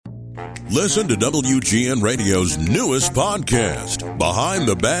Listen to WGN Radio's newest podcast, Behind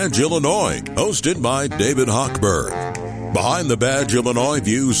the Badge Illinois, hosted by David Hochberg. Behind the Badge Illinois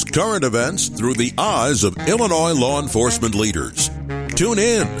views current events through the eyes of Illinois law enforcement leaders. Tune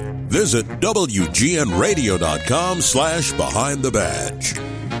in. Visit WGNRadio.com/Behind the Badge.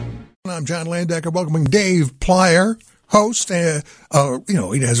 I'm John Landecker, welcoming Dave Plyer, host. He has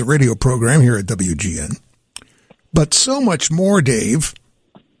a radio program here at WGN. But so much more, Dave.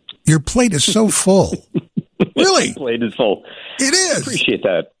 Your plate is so full. Really? My plate is full. It is. I appreciate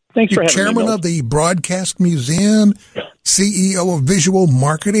that. Thanks for You're having me. Chairman of the Broadcast Museum, CEO of Visual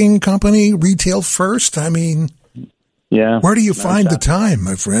Marketing Company, Retail First. I mean, yeah. Where do you find the time,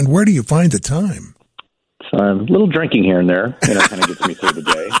 my friend? Where do you find the time? A little drinking here and there, kind of gets me through the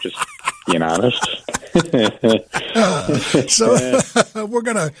day, just being honest. We're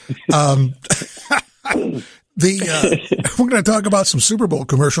going we're going to talk about some Super Bowl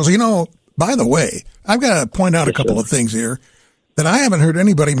commercials. By the way, I've got to point out a couple of things here that I haven't heard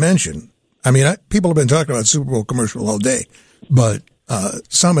anybody mention. I mean, people have been talking about Super Bowl commercial all day, but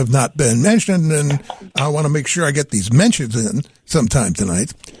some have not been mentioned, and I want to make sure I get these mentions in sometime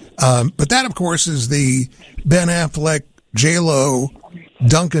tonight. But that, of course, is the Ben Affleck, J-Lo,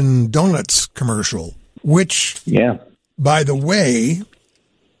 Dunkin' Donuts commercial, which, by the way,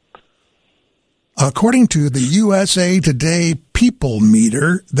 according to the USA Today People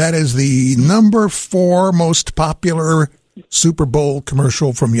Meter, that is the number 4 most popular Super Bowl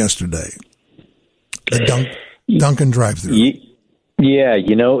commercial from yesterday. The Dunkin' drive-thru. Yeah,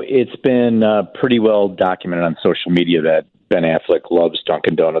 it's been pretty well documented on social media that Ben Affleck loves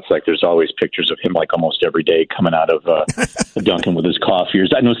Dunkin' Donuts. Like, there's always pictures of him, like, almost every day coming out of Dunkin' with his coffee.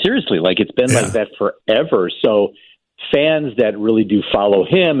 I know, seriously, like, it's been like that forever. So fans that really do follow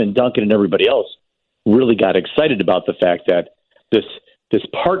him and Dunkin' and everybody else really got excited about the fact that this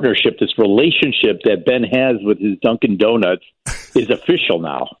partnership, this relationship that Ben has with his Dunkin' Donuts is official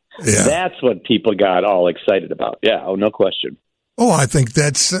now. Yeah. That's what people got all excited about. Yeah, no question. Oh, I think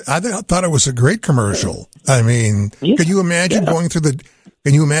I thought it was a great commercial. I mean, Can you imagine going through the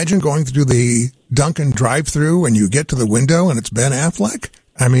Dunkin' drive-thru and you get to the window and it's Ben Affleck?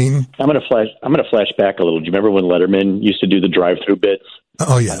 I mean, I'm going to flash back a little. Do you remember when Letterman used to do the drive-thru bits?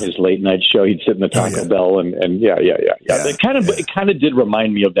 Oh yeah, on his late night show, he'd sit in the Taco Bell and It kind of did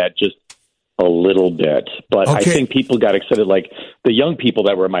remind me of that just a little bit. But I think people got excited, like the young people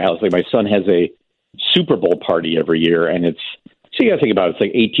that were at my house. Like, my son has a Super Bowl party every year, and so you got to think about it. It's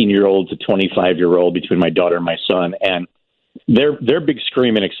like 18-year-old to 25-year-old between my daughter and my son, and their big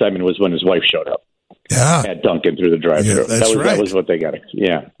scream and excitement was when his wife showed up. Yeah, at Dunkin' through the drive-thru. Yeah, That was what they got.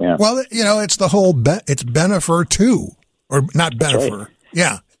 Yeah. Well, it's the whole it's Bennifer too, or not Bennifer. Right.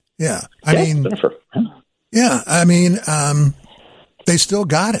 Yeah. I mean, Bennifer. Yeah, I mean, they still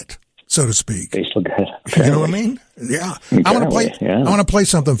got it, so to speak. They still got it. You know what I mean? Yeah. I want to play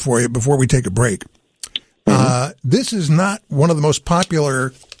something for you before we take a break. Mm-hmm. This is not one of the most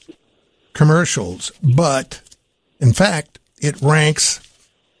popular commercials, but in fact, it ranks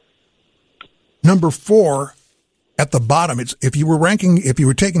number 4 at the bottom. It's if you were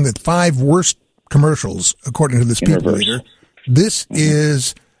taking the 5 worst commercials according to this People Meter, this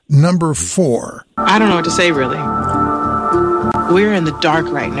is number 4. I don't know what to say, really. We're in the dark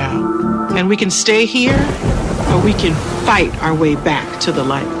right now, and we can stay here, or we can fight our way back to the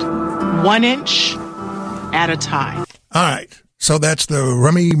light, 1 inch at a time. All right. So that's the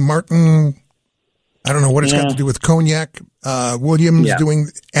Remy Martin. I don't know what it's got to do with cognac. Williams doing.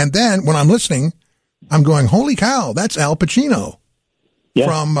 And then when I'm listening, I'm going, holy cow, that's Al Pacino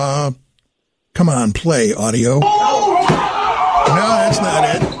from, come on, play audio. No, that's not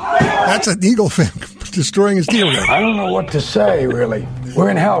it. That's an Eagle fan destroying his deal. I don't know what to say, really. We're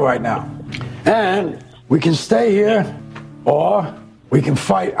in hell right now. And we can stay here, or we can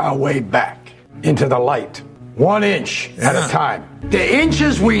fight our way back into the light, 1 inch at a time. The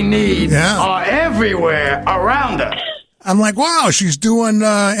inches we need are everywhere around us. I'm like, wow, she's doing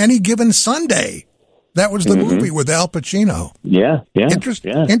Any Given Sunday. That was the movie with Al Pacino. Yeah.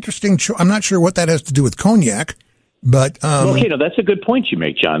 Interesting. I'm not sure what that has to do with cognac, but that's a good point you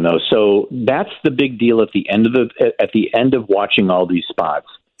make, John. Though, so that's the big deal at the end of watching all these spots.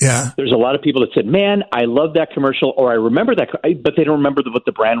 Yeah, there's a lot of people that said, "Man, I love that commercial," or "I remember that," but they don't remember what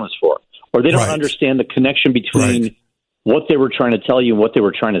the brand was for, or they don't understand the connection between what they were trying to tell you and what they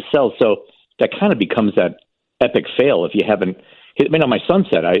were trying to sell. So that kind of becomes that epic fail if you haven't. My son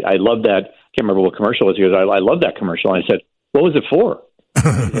said, "I love that." Can't remember what commercial it was. He goes, "I love that commercial." And I said, "What was it for?"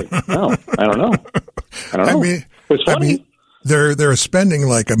 Like, no, I don't know. I mean, it's funny. I mean, they're spending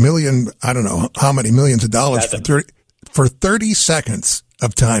like $1 million. I don't know how many millions of dollars for 30 seconds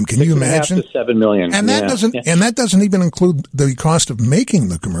of time. Can you imagine? 6.5 to 7 million. And that doesn't even include the cost of making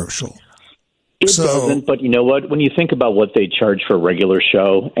the commercial. It doesn't, but you know what? When you think about what they charge for a regular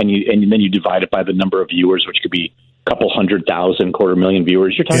show, and then you divide it by the number of viewers, which could be a couple 100,000, 250,000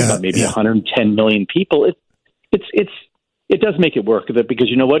 viewers, you're talking about maybe 110 million people. It does make it work, because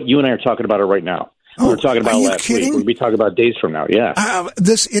you know what? You and I are talking about it right now. We were talking about it last week. We'll be talking about days from now. Yeah.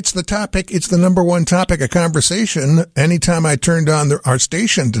 It's the topic. It's the number one topic of conversation anytime I turned on our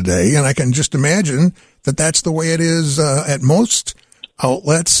station today, and I can just imagine that that's the way it is at most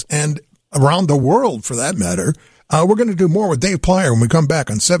outlets and around the world, for that matter. We're going to do more with Dave Plyer when we come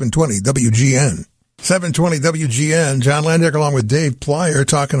back on 720 WGN. 720 WGN, John Landick along with Dave Plyer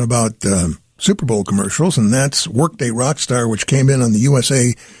talking about Super Bowl commercials, and that's Workday Rockstar, which came in on the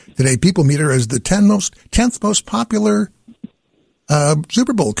USA Today People Meter as the 10th most popular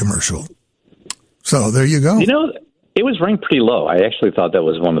Super Bowl commercial. So there you go. You know, it was ranked pretty low. I actually thought that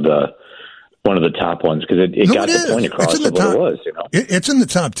was one of the top ones, because it got the point across of what it was. You know, it's in the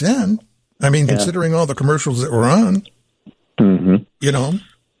top 10. I mean, considering all the commercials that were on, you know,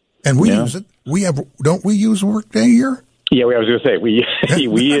 and we use it. Don't we use Workday here? Yeah, I was going to say we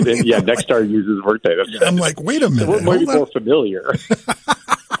Nexstar uses Workday. I'm like, wait a minute, so we're maybe more familiar.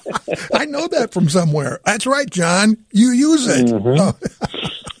 I know that from somewhere. That's right, John. You use it. Oh.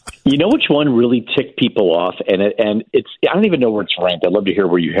 You know which one really ticked people off, and it's I don't even know where it's ranked. I'd love to hear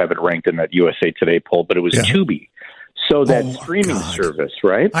where you have it ranked in that USA Today poll, but it was Tubi. So that streaming service,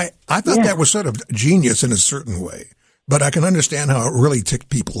 right? I thought that was sort of genius in a certain way, but I can understand how it really ticked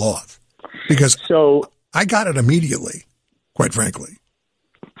people off, because I got it immediately, quite frankly.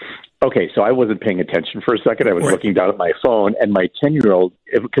 Okay, so I wasn't paying attention for a second. I was looking down at my phone, and my 10-year-old,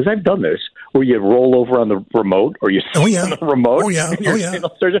 because I've done this, where you roll over on the remote, or you sit on the remote.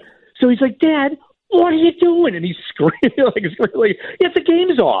 So he's like, "Dad, what are you doing?" And he's screaming, "It's the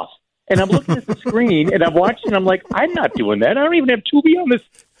game's off." And I'm looking at the screen, and I'm watching, and I'm like, I'm not doing that. I don't even have Tubi on this.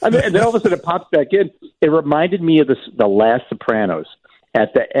 And then all of a sudden it pops back in. It reminded me of the last Sopranos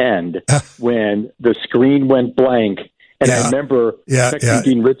at the end when the screen went blank. And I remember texting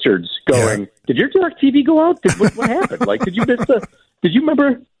Dean Richards going, "Did your DirecTV go out? What happened? Did you miss did you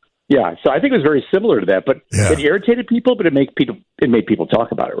remember?" Yeah, so I think it was very similar to that, but it irritated people, but it made people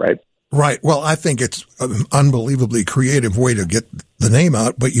talk about it, right? Right. Well, I think it's an unbelievably creative way to get the name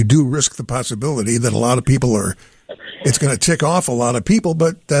out, but you do risk the possibility that a lot of people it's going to tick off a lot of people,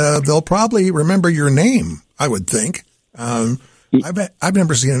 but they'll probably remember your name, I would think. I've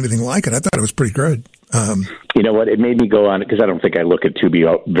never seen anything like it. I thought it was pretty good. You know what? It made me go on, because I don't think I look at Tubi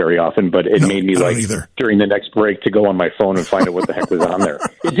very often, but it made me during the next break to go on my phone and find out what the heck was on there.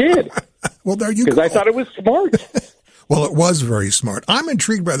 It did. Well, there you go. Because I thought it was smart. Well, it was very smart. I'm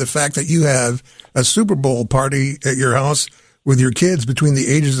intrigued by the fact that you have a Super Bowl party at your house with your kids between the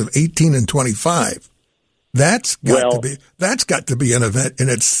ages of 18 and 25. That's got to be an event in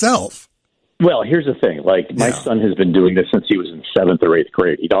itself. Well, here's the thing. My son has been doing this since he was in 7th or 8th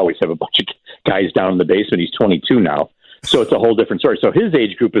grade. He'd always have a bunch of guys down in the basement. He's 22 now. So it's a whole different story. So his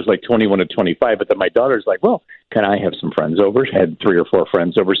age group is 21 to 25. But then my daughter's like, well, can I have some friends over? She had 3 or 4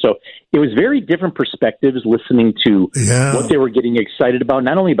 friends over. So it was very different perspectives listening to what they were getting excited about,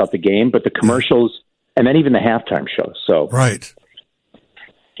 not only about the game, but the commercials and then even the halftime show. So right.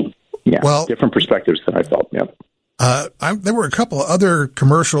 Yeah, different perspectives than I felt. Yeah. There were a couple of other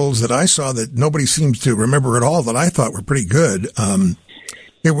commercials that I saw that nobody seems to remember at all that I thought were pretty good. The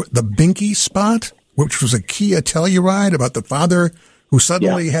Binky spot, which was a Kia Telluride about the father who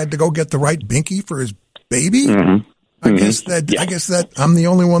suddenly had to go get the right Binky for his baby. Mm-hmm. I guess that I'm the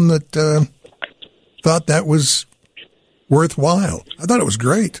only one that thought that was worthwhile. I thought it was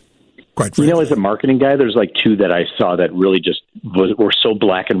great. Quite frankly. As a marketing guy, there's 2 that I saw that really just were so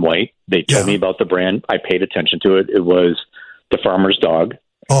black and white. They told me about the brand. I paid attention to it. It was the Farmer's Dog.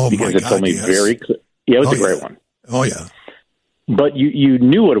 Oh, because my it told me very clear. Yeah, it was a great one. Oh, yeah. But you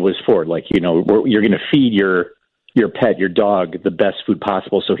knew what it was for. You're going to feed your pet, your dog, the best food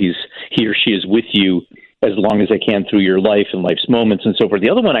possible, so he or she is with you as long as they can through your life and life's moments and so forth. The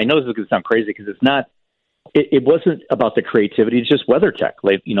other one, I know this is going to sound crazy because it's not. It wasn't about the creativity. It's just WeatherTech.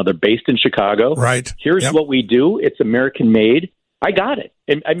 They're based in Chicago. Right. Here's what we do. It's American made. I got it.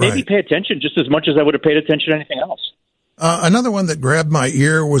 And I maybe pay attention just as much as I would have paid attention to anything else. Another one that grabbed my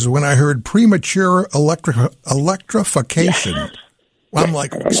ear was when I heard premature electrification. Well, I'm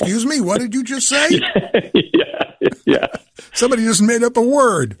like, excuse me, what did you just say? Yeah. Somebody just made up a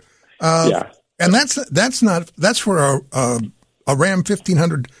word. And that's for a Ram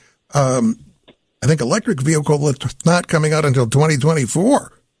 1500, I think, electric vehicle that's not coming out until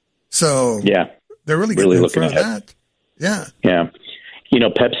 2024. So they're really getting in front of that. Yeah. Yeah.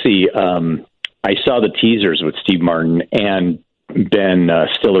 Pepsi, I saw the teasers with Steve Martin and Ben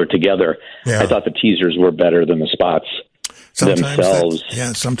Stiller together. Yeah. I thought the teasers were better than the spots themselves.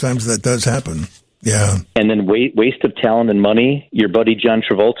 Sometimes that does happen. Yeah. And then waste of talent and money. Your buddy John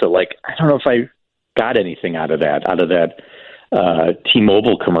Travolta, like, I don't know if I got anything out of that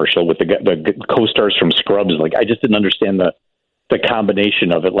T-Mobile commercial with the co-stars from Scrubs. Like, I just didn't understand the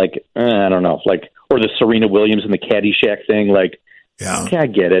combination of it. Like, I don't know. Like, or the Serena Williams and the Caddyshack thing. Like, yeah, I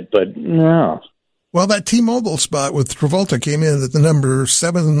get it, but no. Well, that T-Mobile spot with Travolta came in at the number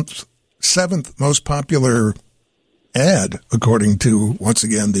seventh most popular ad, according to, once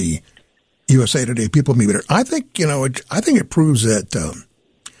again, the USA Today People Meter. I think, it proves that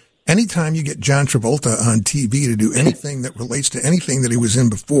anytime you get John Travolta on TV to do anything that relates to anything that he was in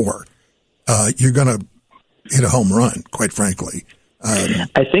before, you're going to hit a home run, quite frankly.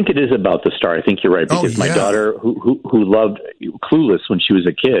 I think it is about the star. I think you're right, because my daughter, who loved Clueless when she was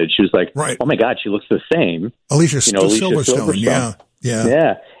a kid, she was like, right. "Oh my God, she looks the same." Alicia Silverstone.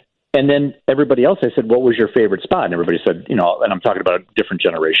 Yeah. And then everybody else, I said, "What was your favorite spot?" And everybody said, and I'm talking about a different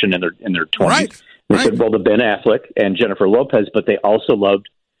generation in their 20s. Right. They said, "Well, the Ben Affleck and Jennifer Lopez," but they also loved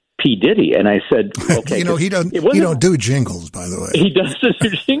P. Diddy. And I said, "Okay." he don't do jingles, by the way. He does do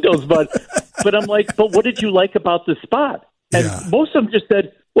jingles, but I'm like, "But what did you like about the spot?" And most of them just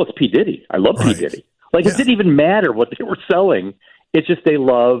said, "Well, it's P. Diddy. I love P. Diddy." Like, it didn't even matter what they were selling. It's just they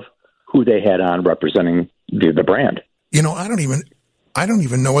love who they had on representing the brand. I don't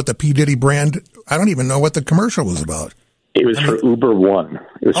even know what the P. Diddy brand, I don't even know what the commercial was about. It was for Uber One.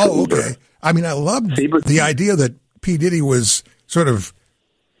 It was for Uber. Okay. I mean, I loved the idea that P. Diddy was sort of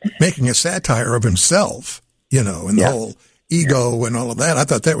making a satire of himself, and the whole ego and all of that. I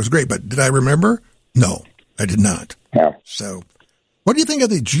thought that was great. But did I remember? No, I did not. Yeah. So what do you think of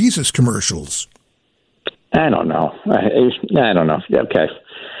the Jesus commercials? I don't know. I don't know. Okay.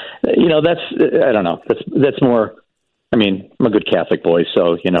 I don't know. That's more, I mean, I'm a good Catholic boy,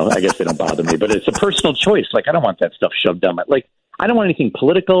 so, I guess they don't bother me, but it's a personal choice. Like, I don't want that stuff shoved down I don't want anything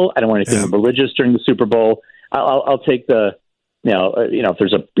political. I don't want anything religious during the Super Bowl. I'll take if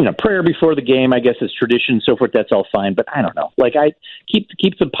there's a prayer before the game, I guess it's tradition and so forth. That's all fine. But I don't know. Like, I keep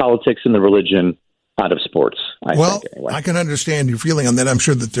the politics and the religion out of sports. I think, anyway. I can understand your feeling on that. I'm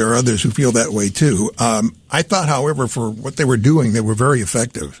sure that there are others who feel that way too. I thought, however, for what they were doing, they were very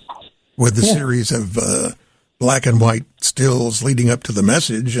effective with the series of black and white stills leading up to the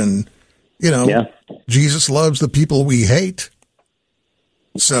message. And, Jesus loves the people we hate.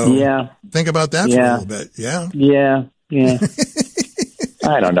 So think about that for a little bit. Yeah. Yeah.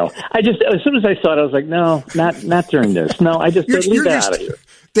 I don't know. I just, as soon as I saw it, I was like, no, not during this. No, I just leave that out of here.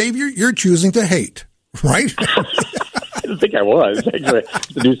 Dave, you're choosing to hate, right? I didn't think I was. Actually,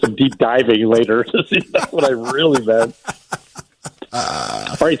 to do some deep diving later to see that's what I really meant.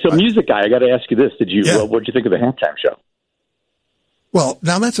 All right, so music guy, I got to ask you this: what did you think of the halftime show? Well,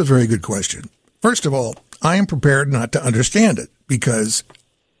 now that's a very good question. First of all, I am prepared not to understand it because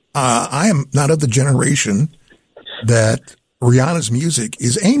I am not of the generation that Rihanna's music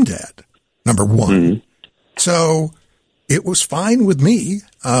is aimed at. Number one, so it was fine with me.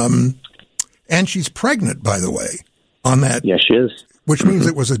 And she's pregnant, by the way, on that. Yes, she is. Which means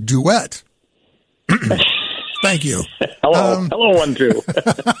it was a duet. Thank you. Hello, 1, 2.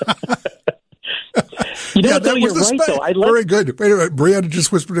 Though, you're right, though. Very good. Wait a minute. Brianna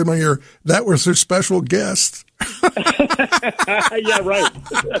just whispered in my ear, that was her special guest. Yeah, right.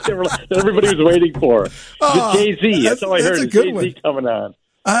 That everybody was waiting for. Jay-Z. That's all I heard. Jay-Z coming on.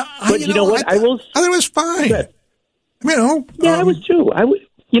 But you know what? I thought it was fine. I was too.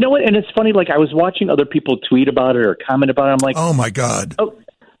 You know what? And it's funny. Like, I was watching other people tweet about it or comment about it. I'm like, oh my God! Oh,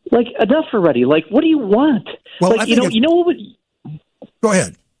 like, enough already. Like, what do you want? Well, like, you know what? Go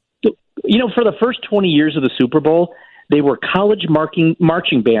ahead. For the first 20 years of the Super Bowl, they were college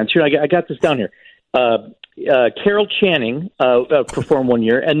marching bands. Here, I got this down here. Carol Channing performed one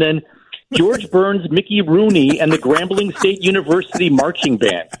year, and then George Burns, Mickey Rooney, and the Grambling State University Marching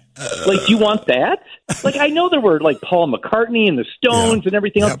Band. Like, do you want that? Like, I know there were, like, Paul McCartney and the Stones and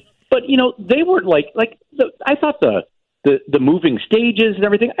everything else, but, they were, I thought the moving stages and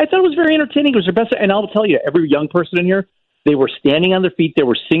everything, I thought it was very entertaining. It was their best, and I'll tell you, every young person in here, they were standing on their feet, they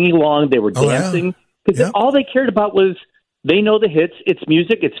were singing along, they were dancing, because all they cared about was they know the hits, it's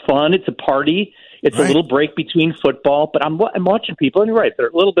music, it's fun, it's a party, it's a little break between football, but I'm watching people, and you're right, they're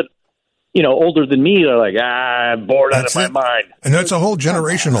a little bit older than me. They're like, I'm bored out of my mind. And that's a whole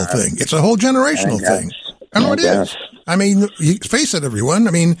generational thing. It's a whole generational thing. I know it is. I mean, you face it, everyone.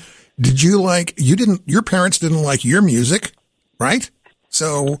 I mean, your parents didn't like your music, right?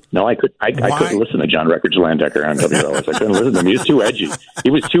 So no, I couldn't listen to John Rickards Landecker on WLS. I couldn't listen to him. He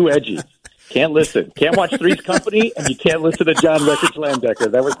was too edgy. Can't listen. Can't watch Three's Company, and you can't listen to John Rickards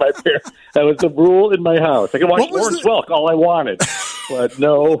Landecker. That was that was the rule in my house. I could watch Lawrence Welk all I wanted, but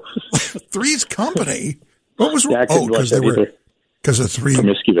no. Three's Company. What was wrong? Oh, because of Three.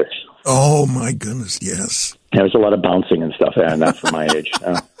 Promiscuous. Oh my goodness, yes. There was a lot of bouncing and stuff, and not for my age.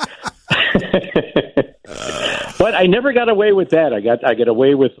 But I never got away with that. I got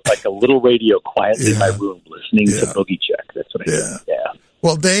away with like a little radio quietly in my room listening to Boogie Check. That's what I did. Yeah.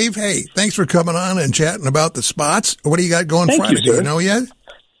 Well, Dave, hey, thanks for coming on and chatting about the spots. What do you got going Friday? Do you know yet?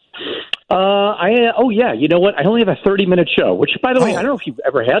 You know what? I only have a 30-minute show, which, by the way, I don't know if you've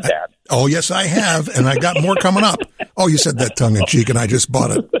ever had that. Yes, I have, and I got more coming up. Oh, you said that tongue-in-cheek, and I just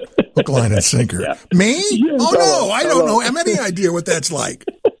bought it. Hook, line, and sinker. Yeah. Me? Yeah, I don't know. I have any idea what that's like.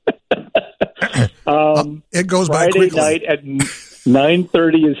 It goes by quickly. Friday night at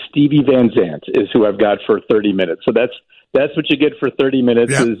 9:30 is Stevie Van Zandt is who I've got for 30 minutes. So that's what you get for 30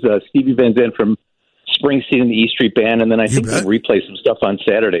 minutes is Stevie Van Zandt from Springsteen and the E Street Band, and then I think they replay some stuff on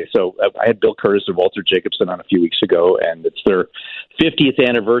Saturday. So I had Bill Curtis and Walter Jacobson on a few weeks ago, and it's their 50th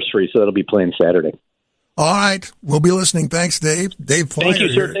anniversary, so that'll be playing Saturday. All right. We'll be listening. Thanks, Dave. Dave Flyer. Thank you,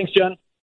 sir. Thanks, John.